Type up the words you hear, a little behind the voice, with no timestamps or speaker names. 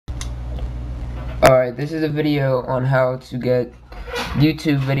Alright, this is a video on how to get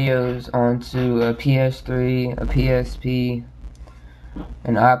YouTube videos onto a ps3, a PSP,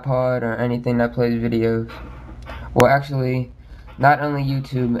 an iPod, or anything that plays videos. Well, actually, not only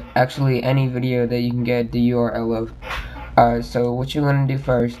YouTube, actually any video that you can get the URL of. Alright, so what you're going to do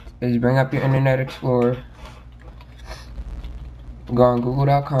first is bring up your Internet Explorer, go on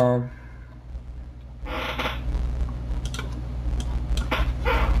google.com,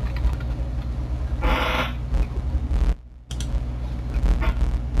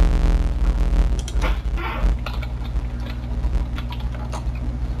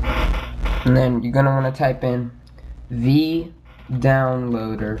 and then you're going to want to type in V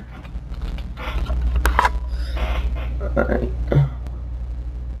downloader. Alright.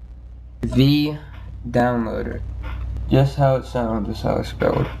 V downloader. Just how it sounds, just how it's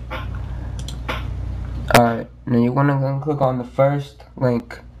spelled. Alright, now you want to go and click on the first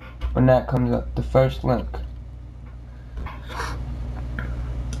link when that comes up, the first link.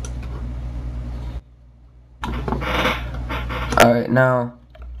 Alright, now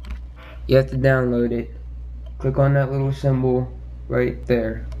you have to download it. Click on that little symbol right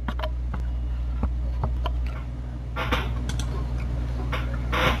there.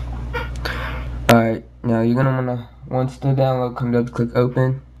 Alright, now you're gonna wanna, once the download comes up, click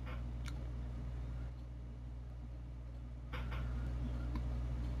open.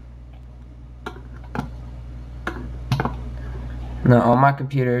 Now on my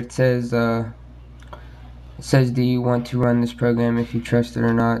computer it says do you want to run this program? If you trust it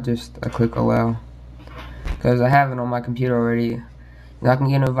or not, I click allow. Because I have it on my computer already. You're not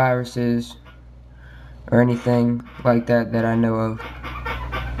gonna get no viruses or anything like that I know of.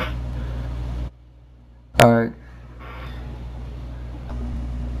 Alright.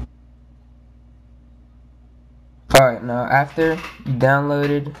 Alright, now after you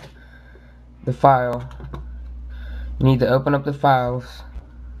downloaded the file, you need to open up the files,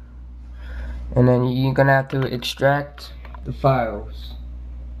 and then you're gonna have to extract the files.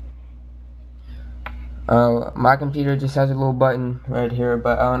 My computer just has a little button right here,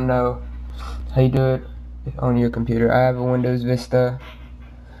 but I don't know how you do it on your computer. I have a Windows Vista,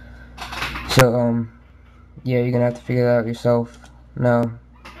 so yeah, you're gonna have to figure it out yourself. Now,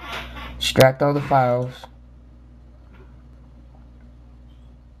 extract all the files.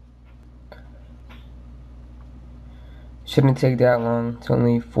 Shouldn't take that long. It's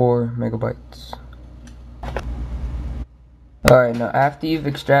only 4 megabytes. Alright, now after you've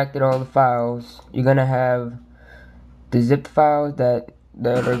extracted all the files, you're gonna have the zipped files that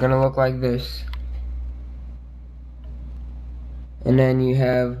are gonna look like this. And then you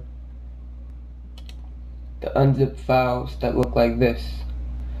have the unzipped files that look like this.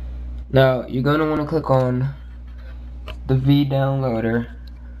 Now you're gonna wanna click on the V downloader.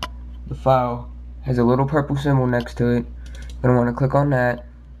 The file has a little purple symbol next to it. You're gonna wanna click on that.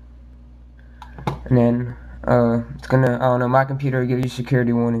 And then it's gonna, I don't know, my computer will give you a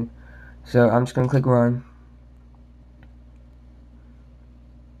security warning. So I'm just gonna click run.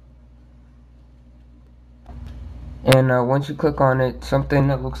 And once you click on it, something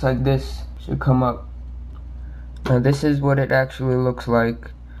that looks like this should come up. Now this is what it actually looks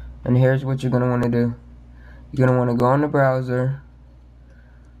like. And here's what you're gonna wanna do. You're gonna wanna go on the browser,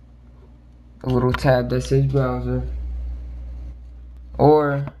 a little tab that says browser.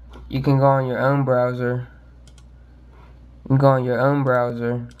 Or you can go on your own browser. You can go on your own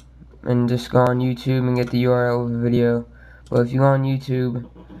browser and just go on YouTube and get the URL of the video. But if you go on YouTube,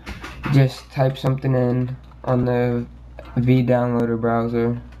 just type something in on the V downloader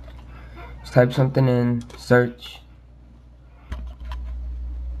browser. Just type something in, search.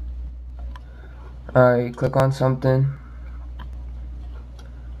 Alright, click on something.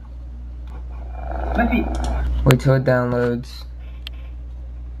 Wait till it downloads.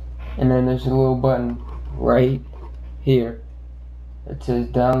 And then there's a little button right here that says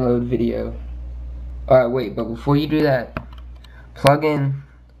download video. Alright, wait, but before you do that, plug in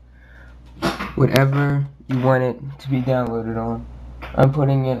whatever you want it to be downloaded on. I'm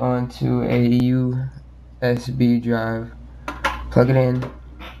putting it onto a USB drive. Plug it in,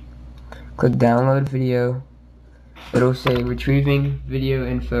 click download video. It'll say retrieving video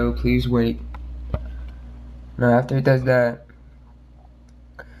info, please wait. Now after it does that,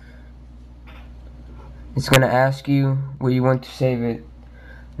 it's gonna ask you where you want to save it.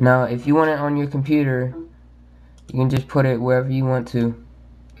 Now if you want it on your computer, you can just put it wherever you want to.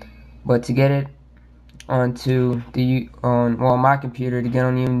 But to get it onto on my computer, to get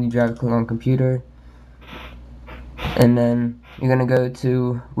on Unity Drive, click on computer, and then you're gonna go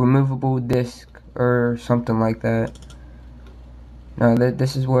to removable disk or something like that. Now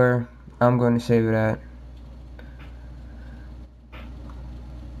this is where I'm going to save it at.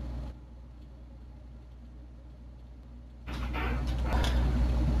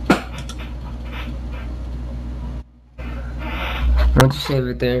 Once you save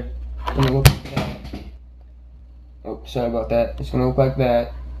it there, it's gonna look like that. Oh, sorry about that. It's gonna look like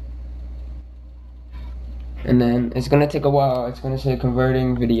that. And then it's gonna take a while. It's gonna say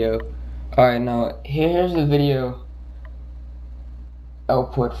converting video. Alright, now here's the video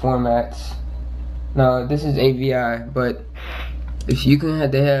output formats. Now this is AVI, but if you can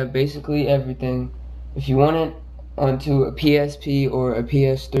have, they have basically everything. If you want it onto a PSP or a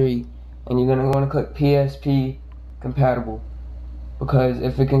PS3, and you're gonna want to click PSP compatible, because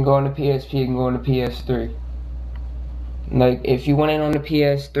if it can go on the PSP, it can go on the PS3. Like if you want it on the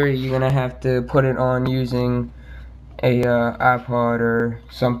PS3, you're gonna have to put it on using a iPod or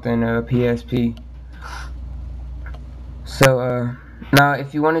something, a PSP. So now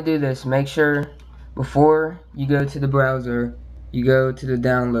if you want to do this, make sure before you go to the browser, you go to the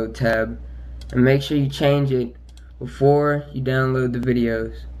download tab, and make sure you change it before you download the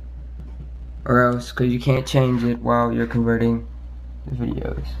videos, or else, because you can't change it while you're converting the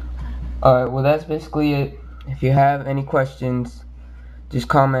videos. Alright, well that's basically it. If you have any questions, just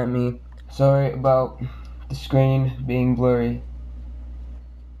comment me. Sorry about the screen being blurry,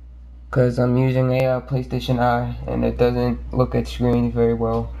 because I'm using a PlayStation Eye and it doesn't look at screen very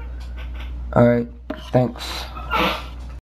well. Alright, thanks.